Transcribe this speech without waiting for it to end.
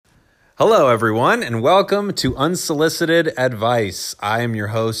Hello, everyone, and welcome to Unsolicited Advice. I am your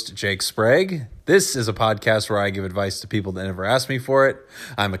host, Jake Sprague. This is a podcast where I give advice to people that never ask me for it.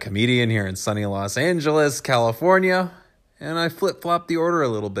 I'm a comedian here in sunny Los Angeles, California, and I flip-flop the order a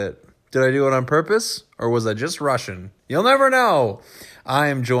little bit. Did I do it on purpose, or was I just rushing? You'll never know. I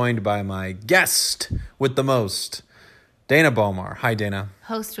am joined by my guest with the most, Dana Bomar. Hi, Dana.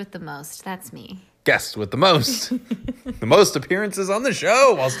 Host with the most. That's me. Guest with the most. The most appearances on the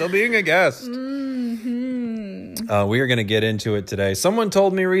show while still being a guest. Mm-hmm. We are going to get into it today. Someone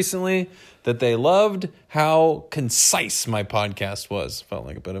told me recently that they loved how concise my podcast was. Felt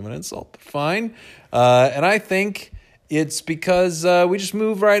like a bit of an insult, but fine. And I think it's because we just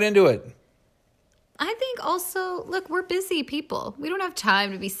move right into it. I think also, look, we're busy people. We don't have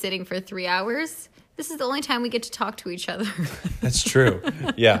time to be sitting for 3 hours. This is the only time we get to talk to each other. That's true.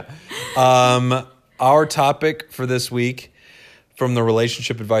 Yeah. Our topic for this week from the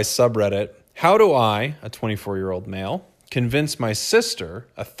Relationship Advice subreddit: how do I, a 24-year-old male, convince my sister,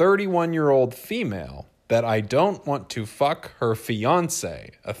 a 31-year-old female, that I don't want to fuck her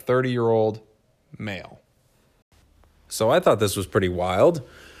fiance, a 30-year-old male? So I thought this was pretty wild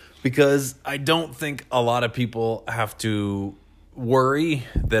because I don't think a lot of people have to worry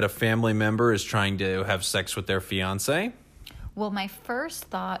that a family member is trying to have sex with their fiance. Well, my first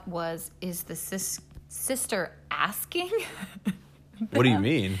thought was, is the sister asking? What do you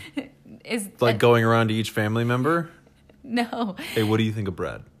mean? Is Like going around to each family member? No. Hey, what do you think of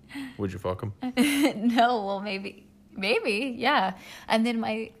Brad? Would you fuck him? No, well, maybe, yeah. And then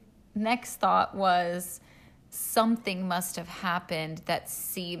my next thought was, something must have happened that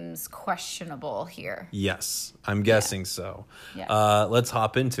seems questionable here. Yes, I'm guessing so. Yeah. Let's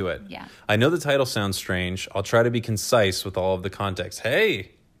hop into it. Yeah. I know the title sounds strange. I'll try to be concise with all of the context.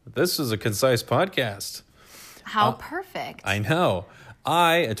 Hey, this is a concise podcast. How perfect. I know.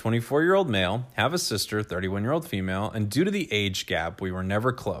 I, a 24-year-old male, have a sister, 31-year-old female, and due to the age gap, we were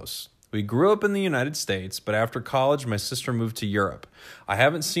never close. We grew up in the United States, but after college, my sister moved to Europe. I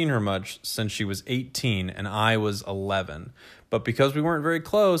haven't seen her much since she was 18 and I was 11. But because we weren't very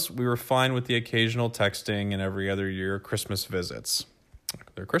close, we were fine with the occasional texting and every other year Christmas visits.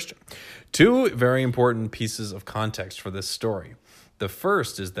 They're Christian. Two very important pieces of context for this story. The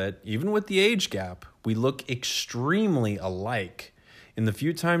first is that even with the age gap, we look extremely alike. In the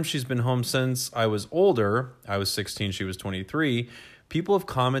few times she's been home since I was older, I was 16, she was 23, people have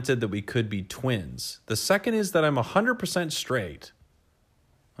commented that we could be twins. The second is that I'm 100% straight.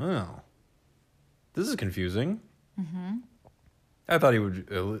 Oh. This is confusing. Mm-hmm. I thought he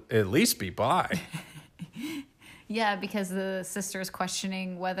would at least be bi. Yeah, because the sister is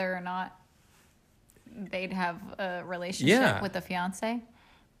questioning whether or not they'd have a relationship with the fiance.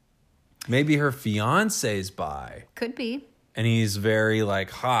 Maybe her fiance's bi. Could be. And he's very,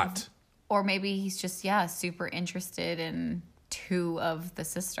 hot. Or maybe he's just, super interested in two of the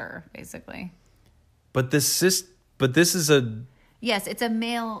sister, basically. But this is a... Yes, it's a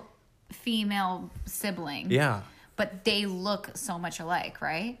male-female sibling. Yeah. But they look so much alike,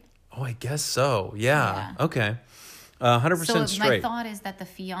 right? Oh, I guess so. Yeah. Okay. 100% so straight. My thought is that the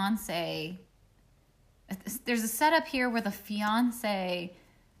fiance... There's a setup here where the fiance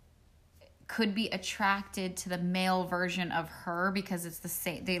could be attracted to the male version of her because it's the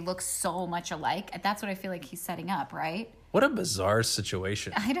same. They look so much alike. That's what I feel like he's setting up, right? What a bizarre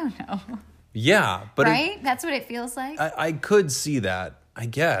situation. I don't know. Yeah, but right? That's what it feels like. I could see that, I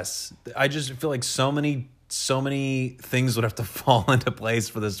guess. I just feel like so many things would have to fall into place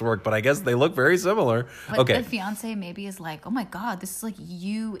for this to work, but I guess they look very similar. But okay. The fiance maybe is like, oh my God, this is like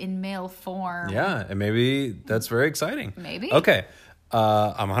you in male form. Yeah, and maybe that's very exciting. Maybe. Okay.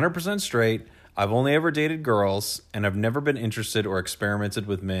 I'm 100% straight. I've only ever dated girls, and I've never been interested or experimented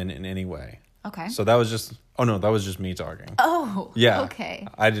with men in any way. Okay. So that was just me talking. Oh, yeah. Okay.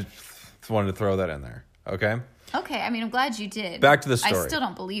 I just wanted to throw that in there. Okay. Okay. I mean, I'm glad you did. Back to the story. I still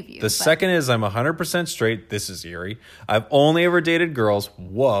don't believe you. The second is I'm 100% straight. This is eerie. I've only ever dated girls.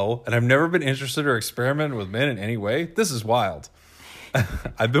 Whoa. And I've never been interested or experimented with men in any way. This is wild.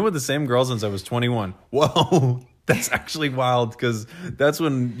 I've been with the same girl since I was 21. Whoa. That's actually wild because that's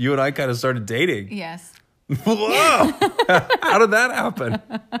when you and I kind of started dating. Yes. Whoa. How did that happen?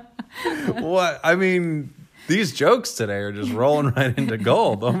 What? I mean, these jokes today are just rolling right into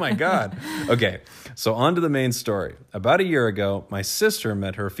gold. Oh, my God. Okay, so on to the main story. About a year ago, my sister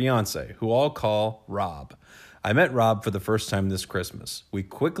met her fiance, who I'll call Rob. I met Rob for the first time this Christmas. We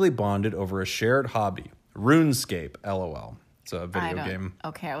quickly bonded over a shared hobby, RuneScape, LOL. It's a video game.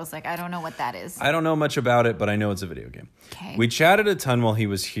 Okay, I was like, I don't know what that is. I don't know much about it, but I know it's a video game. Okay. We chatted a ton while he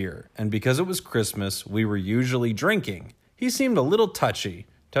was here, and because it was Christmas, we were usually drinking. He seemed a little touchy,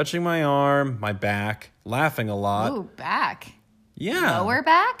 touching my arm, my back, laughing a lot. Ooh, back. Yeah. Lower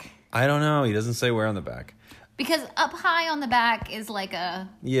back? I don't know. He doesn't say where on the back. Because up high on the back is like a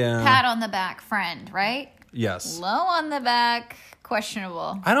Yeah. pat on the back friend, right? Yes. Low on the back,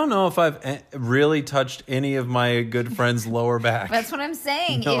 questionable. I don't know if I've really touched any of my good friends' lower back. That's what I'm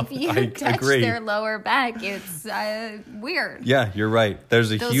saying. No, if you I touch agree. their lower back, it's weird. Yeah, you're right.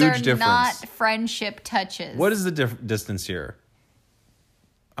 There's a Those huge are difference. not friendship touches. What is the distance here?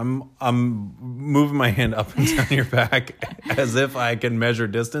 I'm moving my hand up and down your back as if I can measure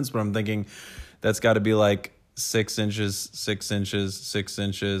distance, but I'm thinking that's got to be like 6 inches, 6 inches, 6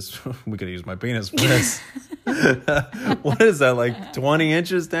 inches. We could use my penis for this. What is that, like 20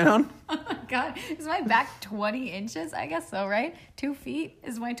 inches down? Oh my God, is my back 20 inches? I guess so, right? 2 feet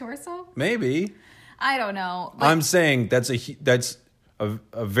is my torso? Maybe. I don't know. But I'm saying that's a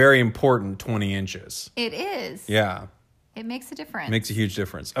very important 20 inches. it is. Yeah, It makes a difference. makes a huge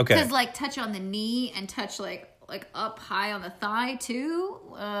difference. Okay. Because like touch on the knee and touch like up high on the thigh too.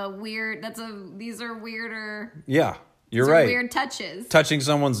 Weird. These are weirder. Yeah, you're These are right. weird touches. Touching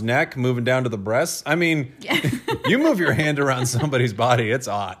someone's neck, moving down to the breasts. I mean, you move your hand around somebody's body, it's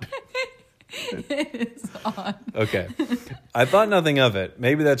odd. It is odd. Okay. I thought nothing of it.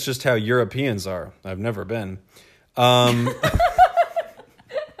 Maybe that's just how Europeans are. I've never been.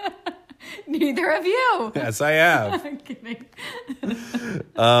 Neither of you. Yes, I have. I'm kidding.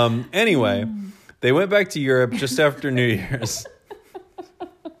 Anyway, they went back to Europe just after New Year's.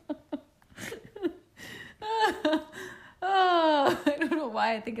 Oh, I don't know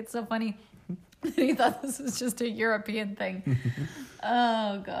why I think it's so funny that he thought this was just a European thing.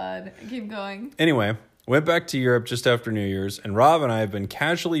 Oh, God. Keep going. Anyway, went back to Europe just after New Year's, and Rob and I have been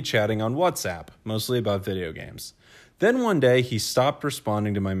casually chatting on WhatsApp, mostly about video games. Then one day, he stopped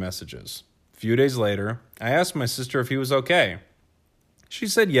responding to my messages. A few days later, I asked my sister if he was okay. She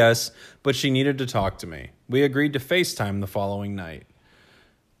said yes, but she needed to talk to me. We agreed to FaceTime the following night.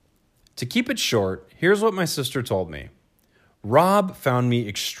 To keep it short, here's what my sister told me. Rob found me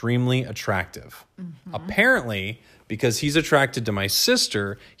extremely attractive. Apparently, because he's attracted to my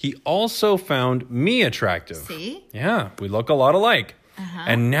sister, he also found me attractive. See? Yeah, we look a lot alike.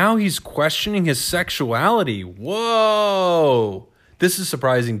 And now he's questioning his sexuality. Whoa! This is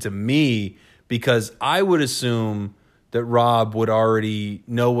surprising to me because I would assume that Rob would already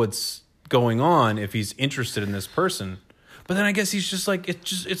know what's going on if he's interested in this person. But then I guess he's just like,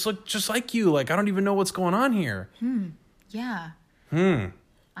 it's like just like you. Like, I don't even know what's going on here. Yeah.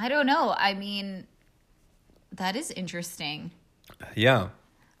 I don't know. I mean, that is interesting. Yeah.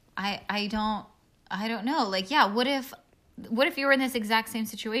 I don't know. Like, yeah, what if you were in this exact same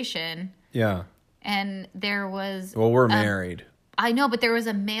situation Yeah. and there was Well, we're married. I know, but there was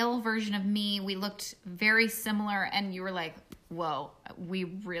a male version of me. We looked very similar and you were like, whoa, we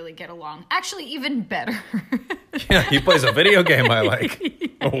really get along. Actually, even better. Yeah, he plays a video game I like.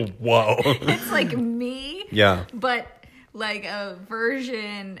 Oh, whoa. It's like me. Yeah. But like a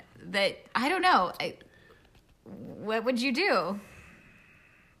version that, I don't know. What would you do?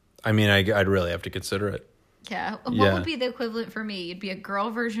 I mean, I'd really have to consider it. Yeah. What Yeah. would be the equivalent for me? You'd be a girl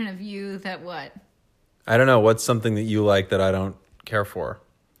version of you that what? I don't know. What's something that you like that I don't care for?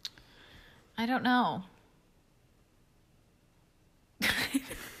 I don't know.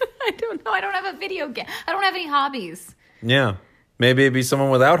 I don't know. I don't have a video game. I don't have any hobbies. Yeah. Maybe it'd be someone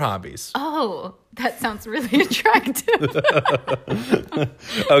without hobbies. Oh, that sounds really attractive.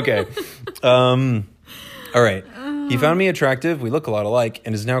 Okay. All right. He found me attractive. We look a lot alike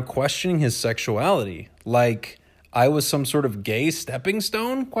and is now questioning his sexuality. Like I was some sort of gay stepping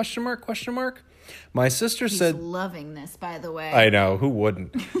stone? Question mark, question mark. My sister He's said... loving this, by the way. I know. Who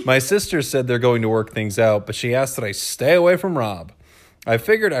wouldn't? My sister said they're going to work things out, but she asked that I stay away from Rob. I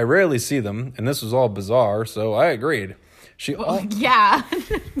figured I rarely see them, and this was all bizarre, so I agreed. Yeah.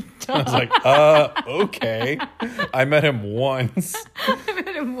 I was like, okay. I met him once. I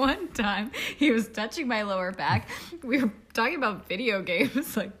met him one time. He was touching my lower back. We were talking about video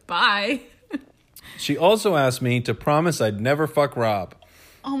games. Like, bye. She also asked me to promise I'd never fuck Rob.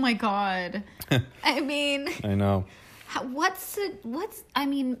 Oh my God. I mean, I know. I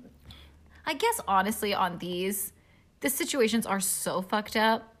mean, I guess honestly on the situations are so fucked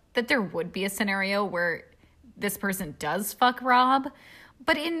up that there would be a scenario where this person does fuck Rob,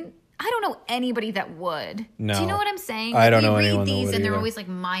 but I don't know anybody that would. No. Do you know what I'm saying? I don't we know read anyone that these would and they're either. always like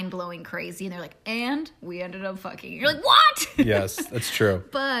mind-blowing crazy and they're like, and we ended up fucking. You're like, what? Yes, that's true.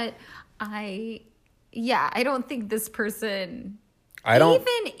 But I don't think this person even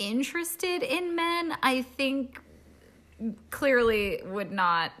even interested in men, I think clearly would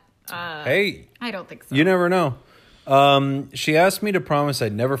not. Hey, I don't think so. you never know. She asked me to promise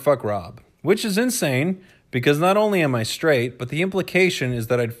I'd never fuck Rob, which is insane because not only am I straight, but the implication is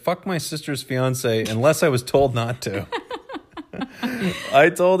that I'd fuck my sister's fiance unless I was told not to. I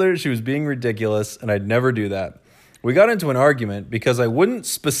told her she was being ridiculous and I'd never do that. We got into an argument because I wouldn't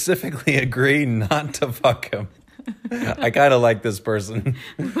specifically agree not to fuck him. I kind of like this person.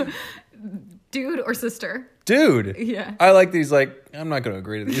 Dude or sister? Dude. Yeah. I like that he's like, I'm not going to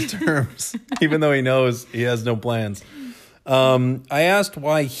agree to these terms, even though he knows he has no plans. I asked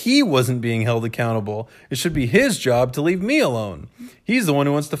why he wasn't being held accountable. It should be his job to leave me alone. He's the one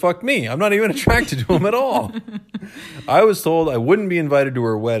who wants to fuck me. I'm not even attracted to him at all. I was told I wouldn't be invited to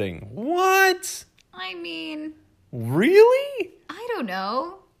her wedding. What? I mean... Really? I don't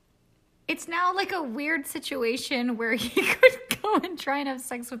know. It's now like a weird situation where he could go and try and have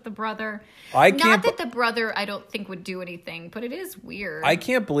sex with the brother. Not that the brother, I don't think, would do anything, but it is weird. I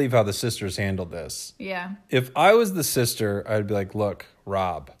can't believe how the sisters handled this. Yeah. If I was the sister, I'd be like, look,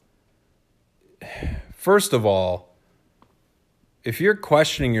 Rob, first of all, if you're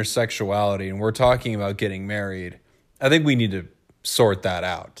questioning your sexuality and we're talking about getting married, I think we need to sort that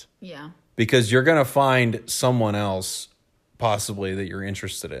out. Yeah. Because you're going to find someone else possibly that you're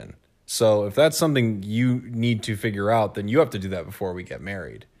interested in. So if that's something you need to figure out, then you have to do that before we get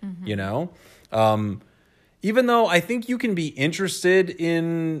married, you know? Even though I think you can be interested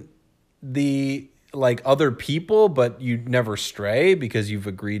in the like other people, but you never stray because you've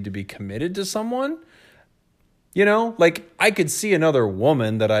agreed to be committed to someone. You know, like I could see another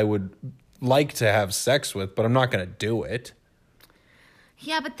woman that I would like to have sex with, but I'm not going to do it.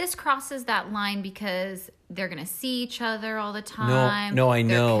 Yeah, but this crosses that line because they're going to see each other all the time. No, I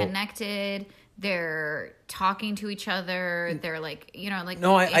know. They're connected. They're talking to each other. They're like, you know, like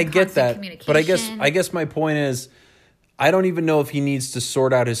no, I get that. But I guess my point is, I don't even know if he needs to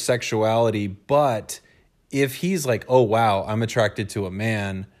sort out his sexuality. But if he's like, oh wow, I'm attracted to a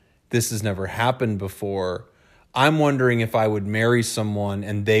man, this has never happened before. I'm wondering if I would marry someone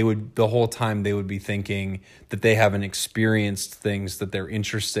and they would, the whole time they would be thinking that they haven't experienced things that they're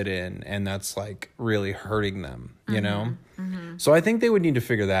interested in. And that's like really hurting them, you know? Mm-hmm. So I think they would need to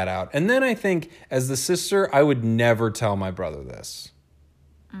figure that out. And then I think as the sister, I would never tell my brother this.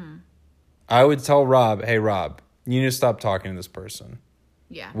 I would tell Rob, hey, Rob, you need to stop talking to this person.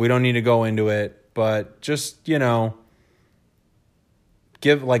 Yeah. We don't need to go into it, but just, you know,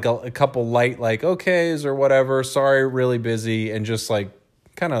 give like a couple light like okays or whatever, sorry, really busy, and just like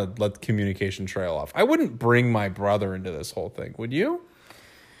kind of let the communication trail off. I wouldn't bring my brother into this whole thing, would you?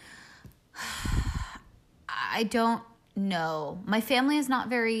 I don't know. My family is not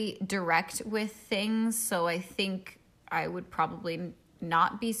very direct with things, so I think I would probably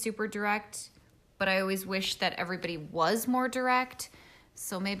not be super direct, but I always wish that everybody was more direct,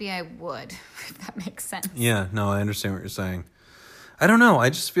 so maybe I would, if that makes sense. Yeah, no, I understand what you're saying. I don't know. I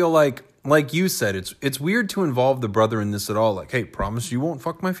just feel like you said, it's weird to involve the brother in this at all. Like, hey, promise you won't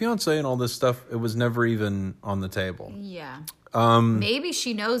fuck my fiance and all this stuff. It was never even on the table. Yeah. Maybe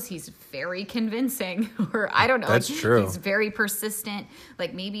she knows he's very convincing, or I don't know. That's true. He's very persistent.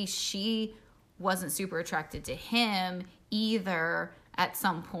 Like maybe she wasn't super attracted to him either at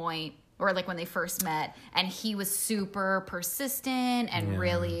some point, or like when they first met, and he was super persistent and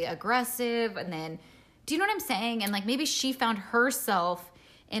really aggressive, and then... Do you know what I'm saying? And like maybe she found herself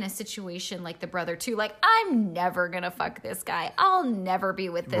in a situation like the brother too. Like, I'm never going to fuck this guy. I'll never be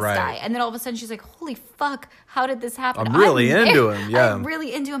with this guy. And then all of a sudden she's like, holy fuck, how did this happen? I'm really into him. Yeah. I'm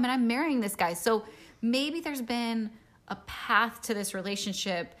really into him and I'm marrying this guy. So maybe there's been a path to this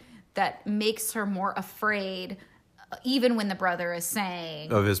relationship that makes her more afraid even when the brother is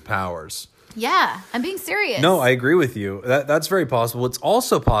saying... Of his powers. Yeah, I'm being serious. No, I agree with you. That's very possible. It's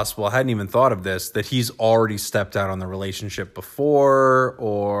also possible, I hadn't even thought of this, that he's already stepped out on the relationship before,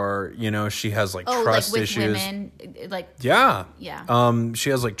 or, you know, she has like trust with issues. Women, like yeah. Yeah. She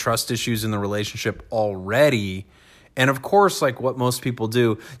has like trust issues in the relationship already. And of course, like what most people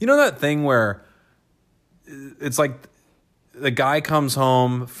do, you know that thing where it's like the guy comes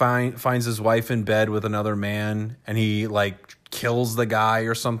home, finds his wife in bed with another man, and he like kills the guy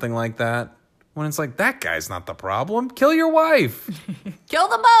or something like that. When it's like, that guy's not the problem. Kill your wife. Kill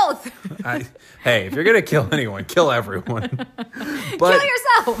them both. Hey, if you're going to kill anyone, kill everyone. Kill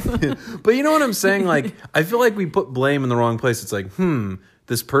yourself. But you know what I'm saying? Like, I feel like we put blame in the wrong place. It's like,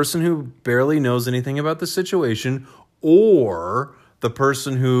 this person who barely knows anything about the situation, or the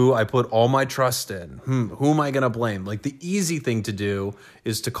person who I put all my trust in. Who am I going to blame? Like, the easy thing to do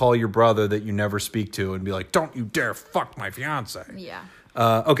is to call your brother that you never speak to and be like, don't you dare fuck my fiance. Yeah.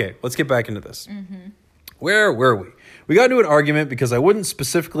 Okay, let's get back into this. Where were we? We got into an argument because I wouldn't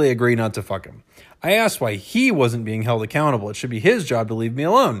specifically agree not to fuck him. I asked why he wasn't being held accountable. It should be his job to leave me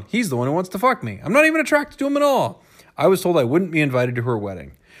alone. He's the one who wants to fuck me. I'm not even attracted to him at all. I was told I wouldn't be invited to her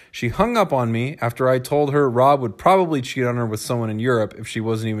wedding. She hung up on me after I told her Rob would probably cheat on her with someone in Europe if she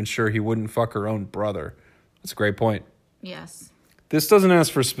wasn't even sure he wouldn't fuck her own brother. That's a great point. Yes. This doesn't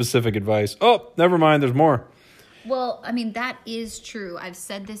ask for specific advice. Oh, never mind. There's more. Well, I mean, that is true. I've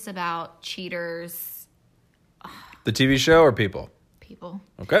said this about cheaters. The TV show or people? People.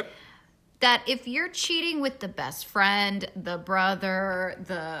 Okay. That if you're cheating with the best friend, the brother,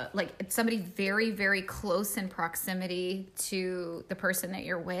 it's somebody very, very close in proximity to the person that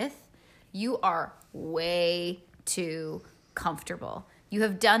you're with, you are way too comfortable. You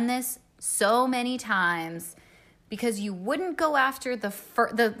have done this so many times because you wouldn't go after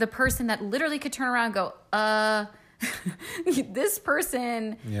the person that literally could turn around and go, this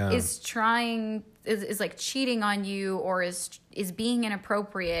person is trying, is like cheating on you or is being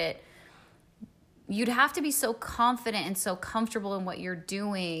inappropriate. You'd have to be so confident and so comfortable in what you're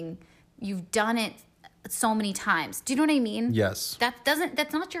doing. You've done it so many times. Do you know what I mean? Yes.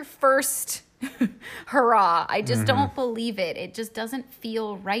 That's not your first hurrah. I just don't believe it. It just doesn't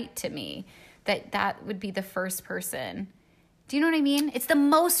feel right to me that would be the first person. Do you know what I mean? It's the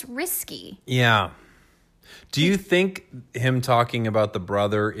most risky. Yeah. Do you think him talking about the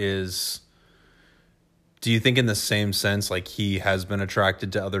brother is... Do you think in the same sense, like he has been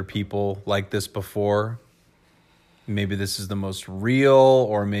attracted to other people like this before? Maybe this is the most real,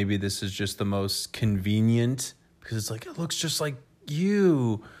 or maybe this is just the most convenient because it's like, it looks just like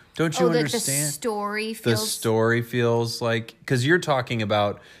you. Don't you understand? The story feels like, because you're talking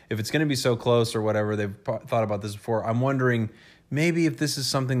about if it's going to be so close or whatever, they've thought about this before. I'm wondering maybe if this is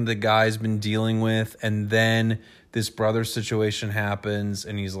something the guy's been dealing with and then this brother situation happens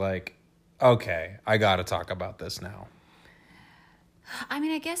and he's like, okay, I got to talk about this now. I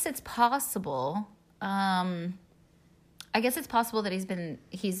mean, I guess it's possible. I guess it's possible that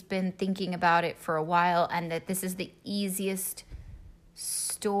he's been thinking about it for a while and that this is the easiest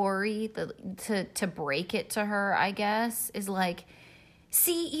story to break it to her, I guess, is like,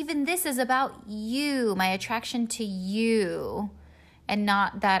 see, even this is about you, my attraction to you, and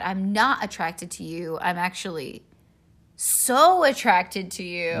not that I'm not attracted to you. I'm actually so attracted to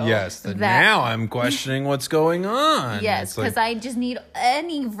you. Yes, that now I'm questioning what's going on. Yes, because I just need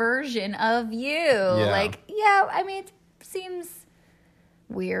any version of you. Yeah. I mean, it seems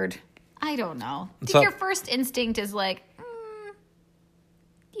weird. I don't know. I think your first instinct is like,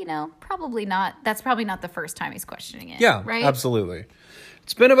 probably not. That's probably not the first time he's questioning it. Yeah, right? Absolutely.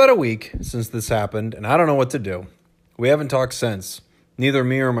 It's been about a week since this happened, and I don't know what to do. We haven't talked since. Neither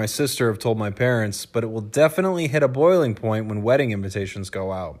me or my sister have told my parents, but it will definitely hit a boiling point when wedding invitations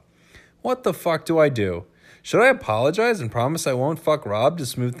go out. What the fuck do I do? Should I apologize and promise I won't fuck Rob to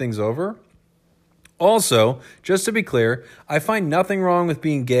smooth things over? Also, just to be clear, I find nothing wrong with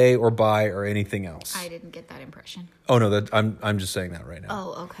being gay or bi or anything else. I didn't get that impression. Oh no, I'm just saying that right now.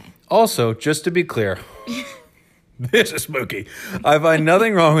 Oh, okay. Also, just to be clear, this is spooky. I find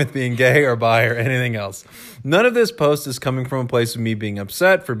nothing wrong with being gay or bi or anything else. None of this post is coming from a place of me being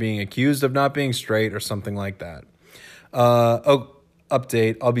upset for being accused of not being straight or something like that.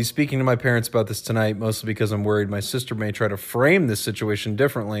 Update. I'll be speaking to my parents about this tonight, mostly because I'm worried my sister may try to frame this situation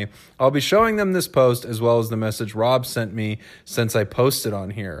differently. I'll be showing them this post as well as the message Rob sent me since I posted on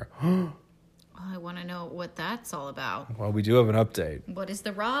here. I want to know what that's all about. Well, we do have an update. What is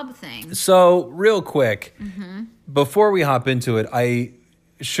the Rob thing? So, real quick, before we hop into it,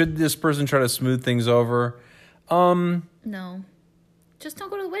 should this person try to smooth things over? No. Just don't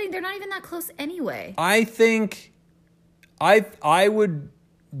go to the wedding. They're not even that close anyway. I think I would,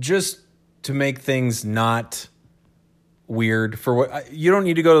 just to make things not weird for what you don't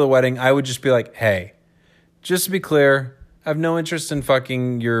need to go to the wedding. I would just be like, hey, just to be clear, I have no interest in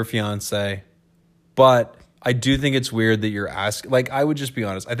fucking your fiance. But I do think it's weird that you're asking. Like, I would just be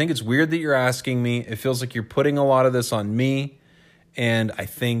honest. I think it's weird that you're asking me. It feels like you're putting a lot of this on me. And I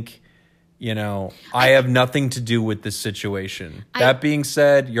think, I have nothing to do with this situation. That being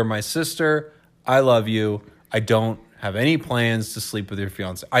said, you're my sister. I love you. I don't have any plans to sleep with your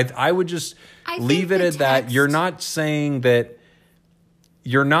fiance. I would just leave it at that. You're not saying that.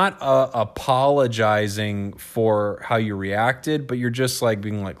 You're not apologizing for how you reacted, but you're just like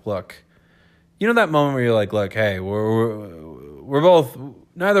being like, look. You know that moment where you're like, look, hey, we're both,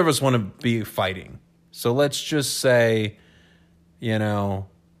 neither of us want to be fighting. So let's just say, I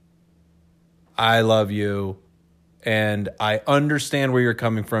love you and I understand where you're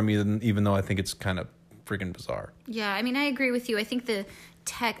coming from, even though I think it's kind of freaking bizarre. Yeah, I mean, I agree with you. I think the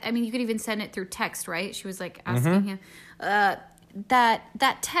text, I mean, you could even send it through text, right? She was like asking him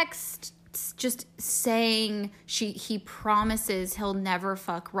that text just saying he promises he'll never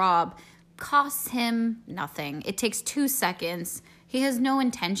fuck Rob costs him nothing. It takes 2 seconds. He has no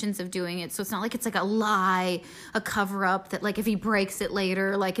intentions of doing it, so it's not like it's like a lie, a cover up that like if he breaks it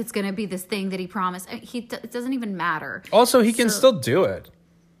later, like it's gonna be this thing that he promised. It doesn't even matter. Also, he can still do it.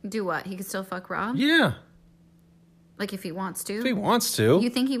 Do what? He can still fuck Rob? Yeah. Like if he wants to? If he wants to. You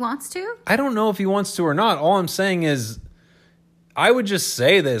think he wants to? I don't know if he wants to or not. All I'm saying is I would just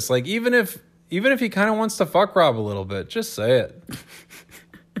say this. Like, even if he kind of wants to fuck Rob a little bit, just say it.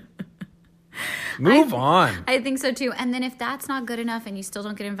 Move on. I think so too. And then if that's not good enough and you still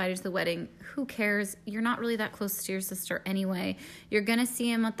don't get invited to the wedding, who cares? You're not really that close to your sister anyway. You're going to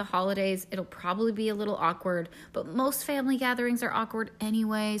see him at the holidays. It'll probably be a little awkward, but most family gatherings are awkward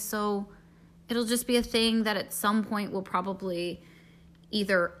anyway. So it'll just be a thing that at some point will probably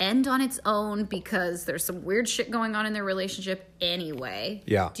either end on its own because there's some weird shit going on in their relationship anyway.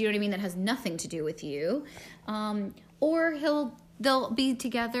 Yeah. Do you know what I mean? That has nothing to do with you. Or they'll be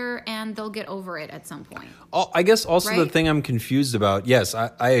together and they'll get over it at some point. I guess also the Right? thing I'm confused about, yes,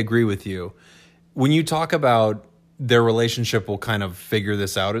 I agree with you. When you talk about their relationship will kind of figure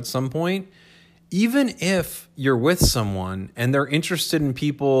this out at some point, even if you're with someone and they're interested in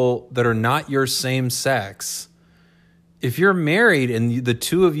people that are not your same sex, if you're married and the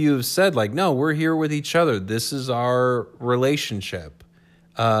two of you have said like, no, we're here with each other, this is our relationship,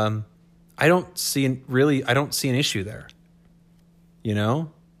 I don't see an issue there. You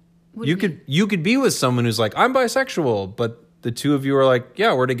know, you could be with someone who's like, I'm bisexual, but the two of you are like,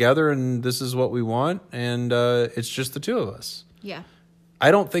 yeah, we're together and this is what we want. And it's just the two of us. Yeah. I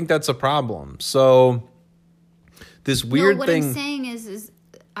don't think that's a problem. So this weird what thing. I'm saying is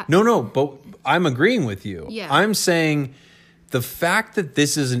No, but I'm agreeing with you. Yeah. I'm saying the fact that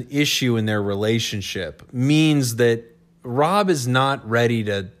this is an issue in their relationship means that Rob is not ready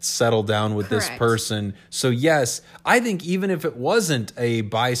to settle down with this Correct. person. So yes, I think even if it wasn't a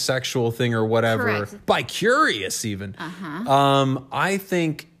bisexual thing or whatever, Correct. bi-curious even, I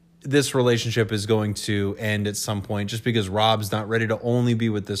think this relationship is going to end at some point just because Rob's not ready to only be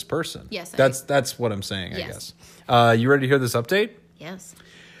with this person. Yes, That's what I'm saying, I Yes. guess. You ready to hear this update? yes.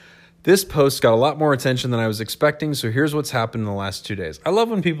 This post got a lot more attention than I was expecting, so here's what's happened in the last 2 days. I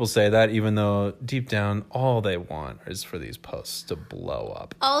love when people say that, even though deep down, all they want is for these posts to blow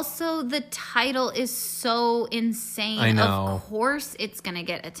up. Also, the title is so insane. I know. Of course it's going to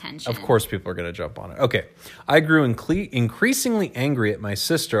get attention. Of course people are going to jump on it. Okay. I grew increasingly angry at my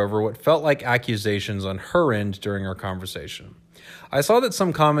sister over what felt like accusations on her end during our conversation. I saw that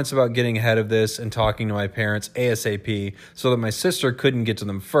some comments about getting ahead of this and talking to my parents ASAP so that my sister couldn't get to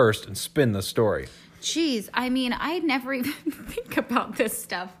them first and spin the story. Jeez, I mean, I never even think about this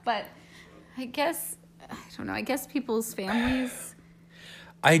stuff, but I guess, I don't know, I guess people's families...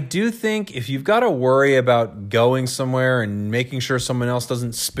 I do think if you've got to worry about going somewhere and making sure someone else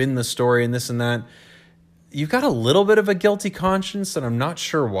doesn't spin the story and this and that, you've got a little bit of a guilty conscience, and I'm not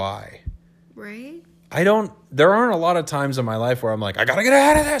sure why. Right? There aren't a lot of times in my life where I'm like, I gotta get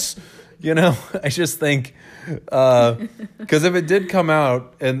ahead of this. You know, I just think, because if it did come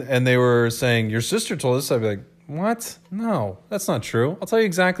out and they were saying, your sister told us, I'd be like, what? No, that's not true. I'll tell you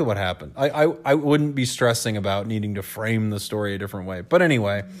exactly what happened. I wouldn't be stressing about needing to frame the story a different way. But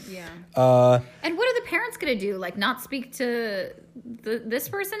anyway. Yeah. And what are the parents going to do? Like, not speak to this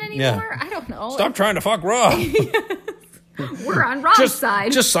person anymore? I don't know. Stop trying to fuck Rob. We're on Rob's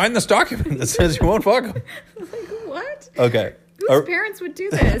side. Just sign this document that says you won't fuck him. Like, what? Okay. Whose parents would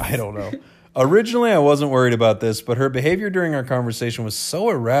do this? I don't know. Originally, I wasn't worried about this, but her behavior during our conversation was so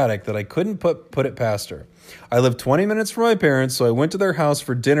erratic that I couldn't put it past her. I lived 20 minutes from my parents, so I went to their house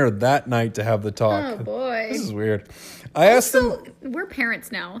for dinner that night to have the talk. Oh, boy. This is weird. I asked them... So, we're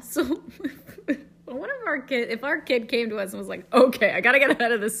parents now, so one of our kids, if our kid came to us and was like, okay, I got to get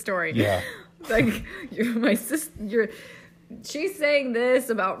ahead of this story. Yeah. Like, my sister, she's saying this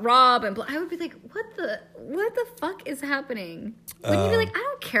about Rob, and I would be like, what the fuck is happening? Wouldn't you be like, I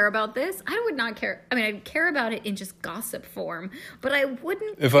don't care about this? I would not care. I mean, I'd care about it in just gossip form, but I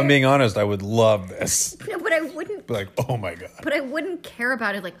wouldn't. If I'm being honest, I would love this. No, but I wouldn't. Be like, oh my God. But I wouldn't care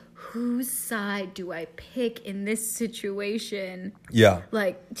about it. Like, whose side do I pick in this situation? Yeah.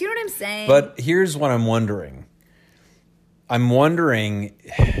 Like, do you know what I'm saying? But here's what I'm wondering.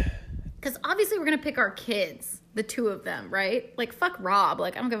 Because obviously we're going to pick our kids, the two of them, right? Like, fuck Rob.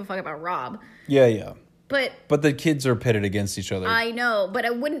 Like, I don't give a fuck about Rob. Yeah. But the kids are pitted against each other. I know, but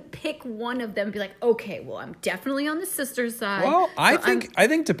I wouldn't pick one of them and be like, okay, well, I'm definitely on the sister's side. Well, I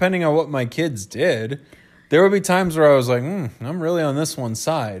think depending on what my kids did, there would be times where I was like, I'm really on this one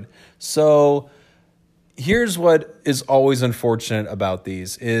side. So here's what is always unfortunate about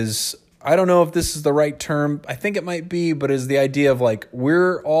these is, I don't know if this is the right term. I think it might be, but is the idea of like,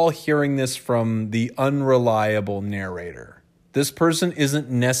 we're all hearing this from the unreliable narrator. This person isn't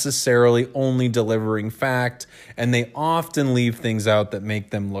necessarily only delivering fact, and they often leave things out that make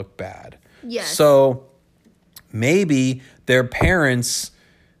them look bad. Yes. So maybe their parents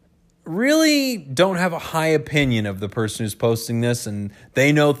really don't have a high opinion of the person who's posting this, and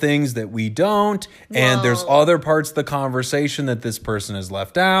they know things that we don't, and there's other parts of the conversation that this person has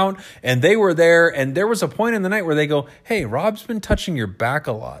left out, and they were there, and there was a point in the night where they go, hey, Rob's been touching your back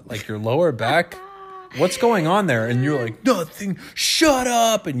a lot, like your lower back. What's going on there? And you're like, nothing, shut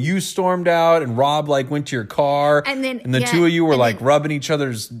up. And you stormed out, and Rob like went to your car. And the two of you were like rubbing each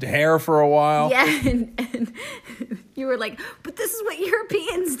other's hair for a while. Yeah, and you were like, but this is what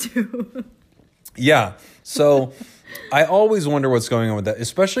Europeans do. Yeah. So I always wonder what's going on with that,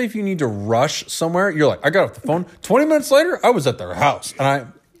 especially if you need to rush somewhere. You're like, I got off the phone. 20 minutes later, I was at their house.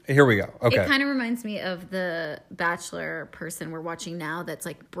 And here we go. Okay. It kind of reminds me of the Bachelor person we're watching now that's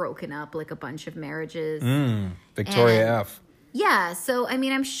like broken up like a bunch of marriages. Victoria F. Yeah. So, I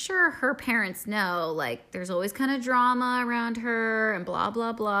mean, I'm sure her parents know like there's always kind of drama around her and blah,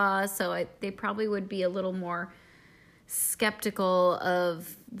 blah, blah. So they probably would be a little more skeptical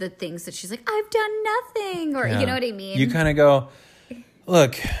of the things that she's like, I've done nothing. Or you know what I mean? You kind of go,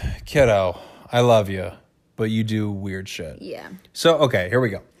 look, kiddo, I love you, but you do weird shit. Yeah. So, okay, here we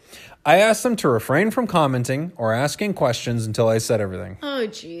go. I asked them to refrain from commenting or asking questions until I said everything. Oh,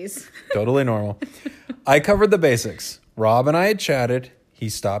 jeez. Totally normal. I covered the basics. Rob and I had chatted. He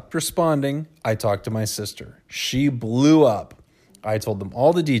stopped responding. I talked to my sister. She blew up. I told them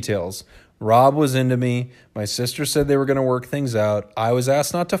all the details. Rob was into me. My sister said they were going to work things out. I was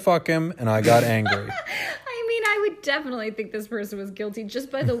asked not to fuck him, and I got angry. I would definitely think this person was guilty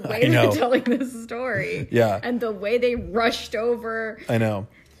just by the way they're telling this story. Yeah. And the way they rushed over. I know.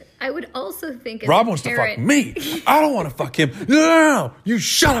 I would also think as Rob wants to fuck me. I don't want to fuck him. No, you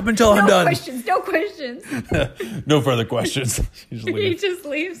shut up until I'm done. No questions. No further questions. He just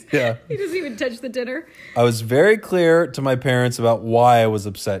leaves. Yeah. He doesn't even touch the dinner. I was very clear to my parents about why I was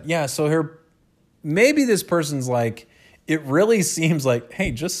upset. Yeah, so maybe this person's like, it really seems like,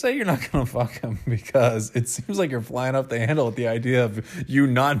 hey, just say you're not going to fuck him because it seems like you're flying off the handle at the idea of you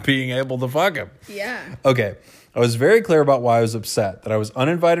not being able to fuck him. Yeah. Okay. I was very clear about why I was upset, that I was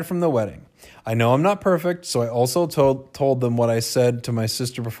uninvited from the wedding. I know I'm not perfect, so I also told them what I said to my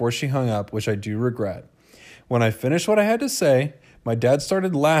sister before she hung up, which I do regret. When I finished what I had to say, my dad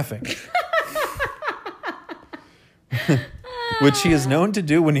started laughing. Which he is known to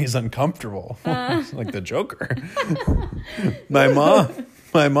do when he's uncomfortable. Like the Joker. My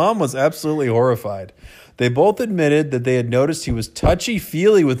mom was absolutely horrified. They both admitted that they had noticed he was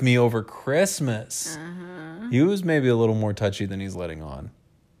touchy-feely with me over Christmas. He was maybe a little more touchy than he's letting on.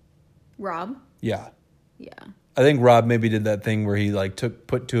 Rob? Yeah. Yeah. I think Rob maybe did that thing where he like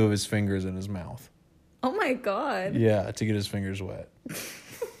put two of his fingers in his mouth. Oh my God. Yeah, to get his fingers wet.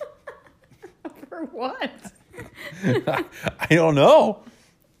 For what? I don't know.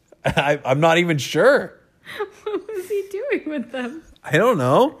 I'm not even sure. What was he doing with them? I don't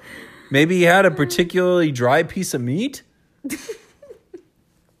know. Maybe he had a particularly dry piece of meat.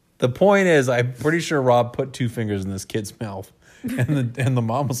 The point is, I'm pretty sure Rob put two fingers in this kid's mouth. And the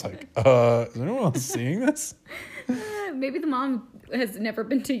mom was like, is anyone else seeing this? Maybe the mom has never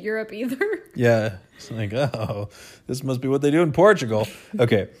been to Europe either. Yeah. It's like, oh, this must be what they do in Portugal.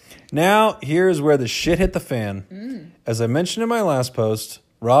 Okay. Now, here's where the shit hit the fan. As I mentioned in my last post,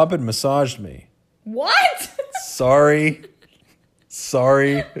 Rob had massaged me. What? Sorry.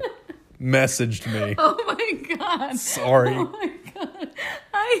 Messaged me. Oh my God. Sorry. Oh my God.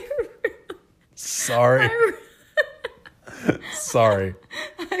 Sorry. Sorry.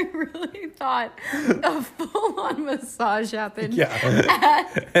 I really thought a full-on massage happened. Yeah.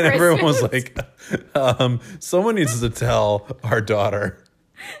 And everyone was like, someone needs to tell our daughter.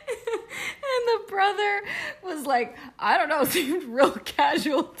 And the brother was like, I don't know, it seemed real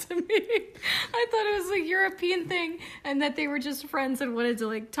casual to me. I thought it was a European thing and that they were just friends and wanted to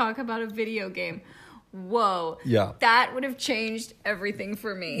like talk about a video game. Whoa. Yeah. That would have changed everything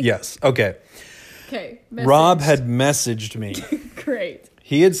for me. Yes. Okay. Okay. Rob had messaged me. Great.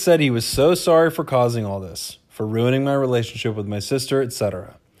 He had said he was so sorry for causing all this, for ruining my relationship with my sister,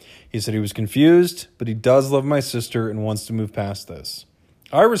 etc. He said he was confused, but he does love my sister and wants to move past this.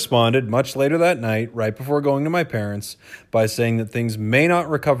 I responded much later that night, right before going to my parents, by saying that things may not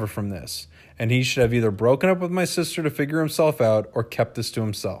recover from this, and he should have either broken up with my sister to figure himself out or kept this to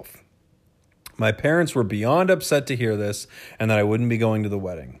himself. My parents were beyond upset to hear this and that I wouldn't be going to the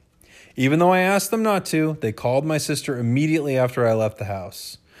wedding. Even though I asked them not to, they called my sister immediately after I left the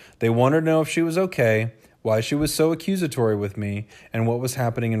house. They wanted to know if she was okay, why she was so accusatory with me, and what was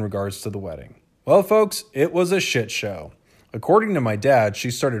happening in regards to the wedding. Well, folks, it was a shit show. According to my dad,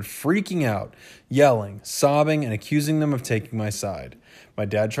 she started freaking out, yelling, sobbing, and accusing them of taking my side. My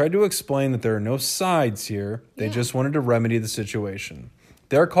dad tried to explain that there are no sides here. They just wanted to remedy the situation.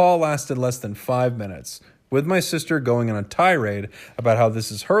 Their call lasted less than 5 minutes, with my sister going on a tirade about how this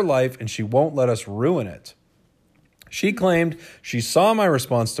is her life and she won't let us ruin it. She claimed she saw my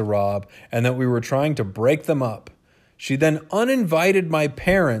response to Rob and that we were trying to break them up. She then uninvited my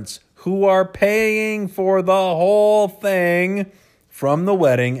parents, who are paying for the whole thing, from the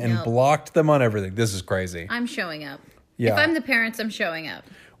wedding and blocked them on everything. This is crazy. I'm showing up. Yeah. If I'm the parents, I'm showing up.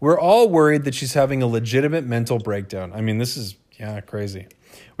 We're all worried that she's having a legitimate mental breakdown. I mean, this is, crazy.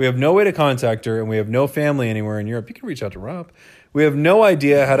 We have no way to contact her, and we have no family anywhere in Europe. You can reach out to Rob. We have no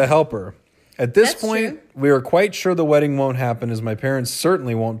idea how to help her. At this point, we are quite sure the wedding won't happen, as my parents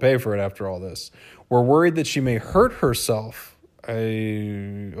certainly won't pay for it after all this. We're worried that she may hurt herself.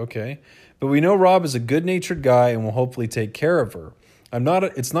 Okay. But we know Rob is a good-natured guy and will hopefully take care of her.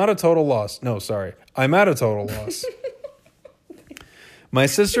 It's not a total loss. No, sorry. I'm at a total loss. My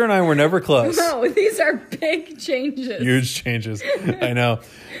sister and I were never close. No, these are big changes. Huge changes. I know.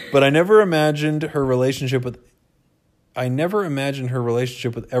 But I never imagined her relationship with everyone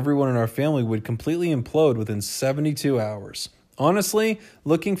in our family would completely implode within 72 hours. Honestly,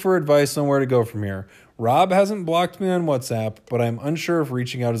 looking for advice on where to go from here. Rob hasn't blocked me on WhatsApp, but I'm unsure if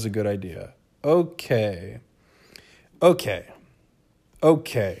reaching out is a good idea. Okay.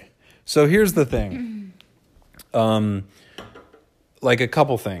 So here's the thing. A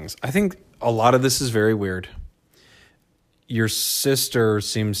couple things. I think a lot of this is very weird. Your sister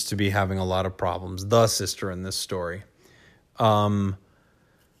seems to be having a lot of problems. The sister in this story.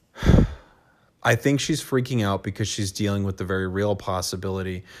 I think she's freaking out because she's dealing with the very real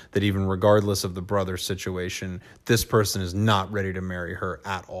possibility that even regardless of the brother situation, this person is not ready to marry her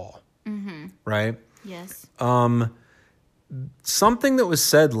at all. Mm-hmm. Right? Yes. Something that was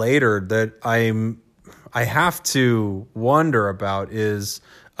said later that I have to wonder about is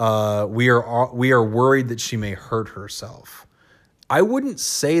we are worried that she may hurt herself. I wouldn't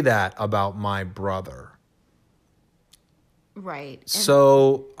say that about my brother. Right.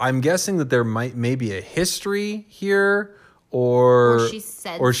 So I'm guessing that there may be a history here, or she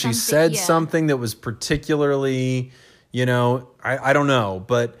said something that was particularly, I don't know,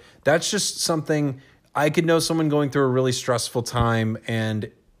 but that's just something. I could know someone going through a really stressful time, and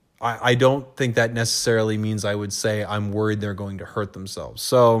I don't think that necessarily means I would say I'm worried they're going to hurt themselves.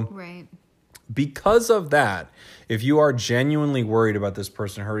 So right. Because of that, if you are genuinely worried about this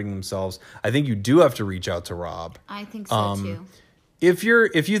person hurting themselves, I think you do have to reach out to Rob. I think so too. If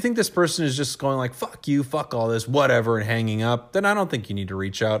you think this person is just going like, fuck you, fuck all this, whatever, and hanging up, then I don't think you need to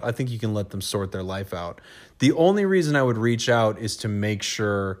reach out. I think you can let them sort their life out. The only reason I would reach out is to make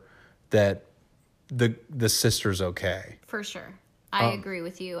sure that the sister's okay. For sure. I agree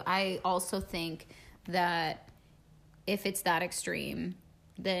with you. I also think that if it's that extreme,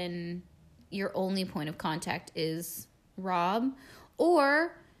 then your only point of contact is Rob,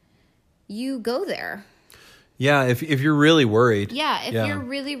 or you go there. Yeah, if you're really worried. Yeah, if you're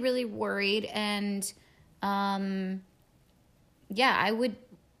really, really worried, and I would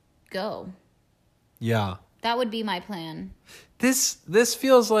go. Yeah. That would be my plan. This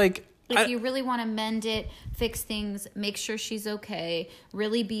feels like... If you really want to mend it, fix things, make sure she's okay,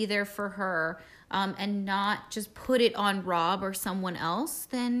 really be there for her, and not just put it on Rob or someone else,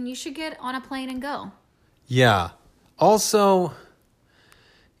 then you should get on a plane and go. Yeah. Also,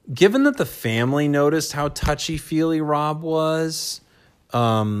 given that the family noticed how touchy-feely Rob was,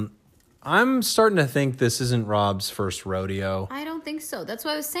 I'm starting to think this isn't Rob's first rodeo. I don't think so. That's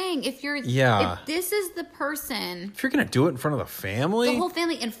what I was saying. If this is the person... If you're going to do it in front of the family? The whole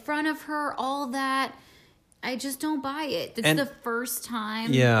family, in front of her, all that... I just don't buy it. It's the first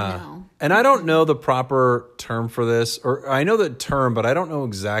time. Yeah. No. And I don't know the proper term for this, or I know the term, but I don't know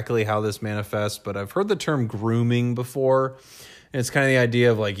exactly how this manifests, but I've heard the term grooming before. And it's kind of the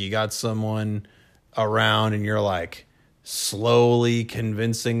idea of like you got someone around and you're like slowly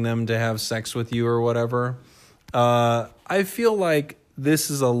convincing them to have sex with you or whatever. I feel like this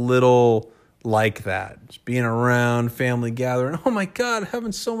is a little like that. Just being around, family gathering. Oh my God,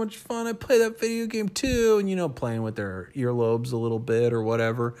 having so much fun. I play that video game too. And, playing with their earlobes a little bit or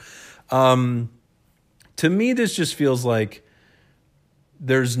whatever. To me, this just feels like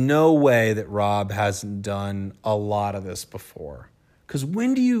there's no way that Rob hasn't done a lot of this before. Because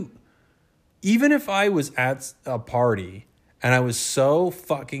even if I was at a party and I was so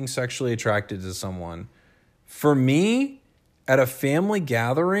fucking sexually attracted to someone, for me, at a family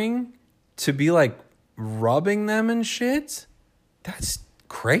gathering, to be like rubbing them and shit, that's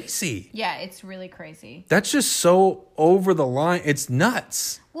crazy. Yeah, it's really crazy. That's just so over the line. It's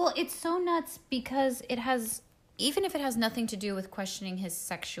nuts. Well, it's so nuts because even if it has nothing to do with questioning his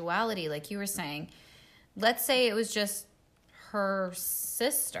sexuality, like you were saying, let's say it was just her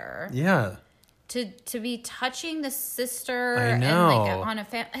sister. Yeah. To be touching the sister I and know. like on a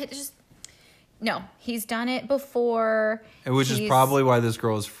family, no, he's done it before. Which is probably why this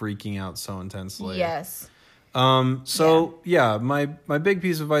girl is freaking out so intensely. Yes. My big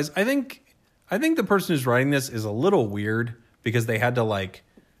piece of advice, I think the person who's writing this is a little weird because they had to like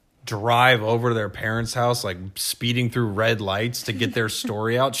drive over to their parents' house, like speeding through red lights to get their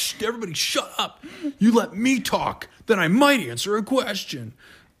story out. Everybody shut up. You let me talk, then I might answer a question.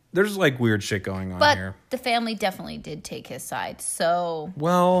 There's like weird shit going on here. But the family definitely did take his side. So,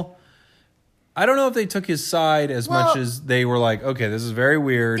 well, I don't know if they took his side as much as they were like, okay, this is very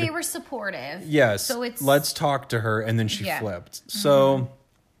weird. They were supportive. Yes. So let's talk to her. And then she flipped. Mm-hmm. So,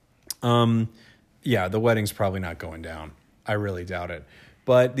 the wedding's probably not going down. I really doubt it.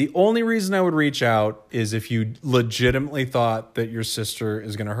 But the only reason I would reach out is if you legitimately thought that your sister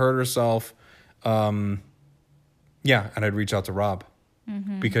is going to hurt herself. And I'd reach out to Rob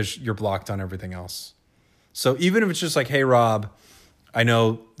because you're blocked on everything else. So even if it's just like, hey, Rob, I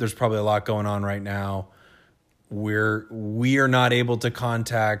know there's probably a lot going on right now. We are not able to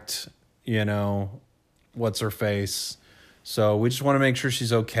contact, what's her face. So we just want to make sure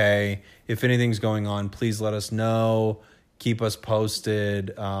she's okay. If anything's going on, please let us know. Keep us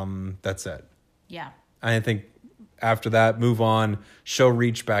posted. That's it. Yeah. I think after that, move on. She'll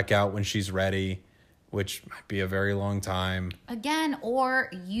reach back out when she's ready, which might be a very long time. Again, or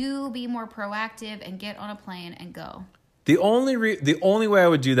you be more proactive and get on a plane and go. The only way I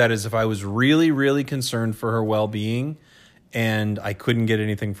would do that is if I was really, really concerned for her well-being and I couldn't get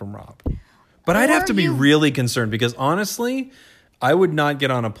anything from Rob. But I'd have to be really concerned because honestly, I would not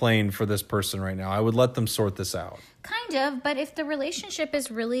get on a plane for this person right now. I would let them sort this out. Kind of, but if the relationship is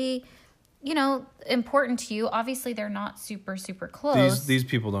really, important to you, obviously they're not super, super close. These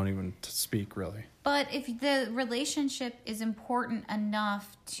people don't even speak really. But if the relationship is important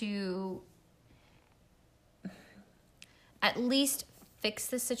enough to at least fix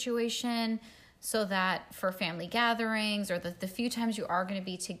the situation so that for family gatherings or the few times you are going to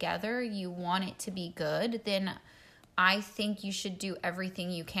be together, you want it to be good, then I think you should do everything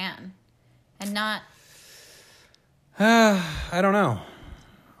you can and not. I don't know.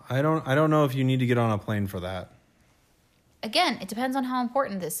 I don't know if you need to get on a plane for that. Again, it depends on how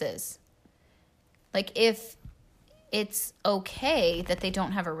important this is. Like if it's okay that they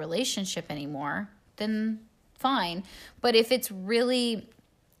don't have a relationship anymore, then fine. But if it's really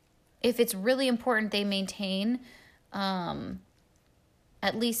important they maintain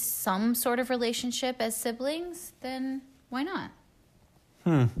at least some sort of relationship as siblings, then why not?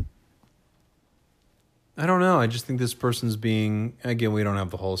 I don't know. I just think this person's being, again, we don't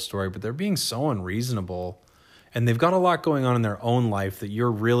have the whole story, but they're being so unreasonable. And they've got a lot going on in their own life that you're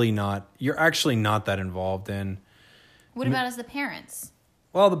actually not that involved in. What about as the parents?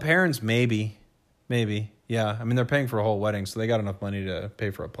 Well, the parents, maybe. Yeah. I mean, they're paying for a whole wedding, so they got enough money to pay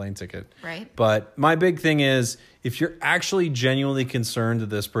for a plane ticket. Right. But my big thing is, if you're actually genuinely concerned that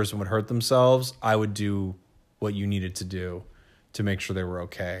this person would hurt themselves, I would do what you needed to do to make sure they were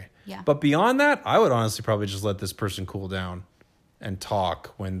okay. Yeah. But beyond that, I would honestly probably just let this person cool down and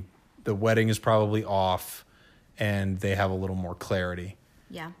talk when the wedding is probably off and they have a little more clarity.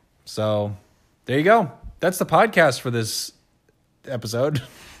 Yeah. So there you go. That's the podcast for this episode.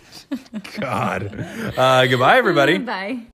 God. Goodbye, everybody. Bye.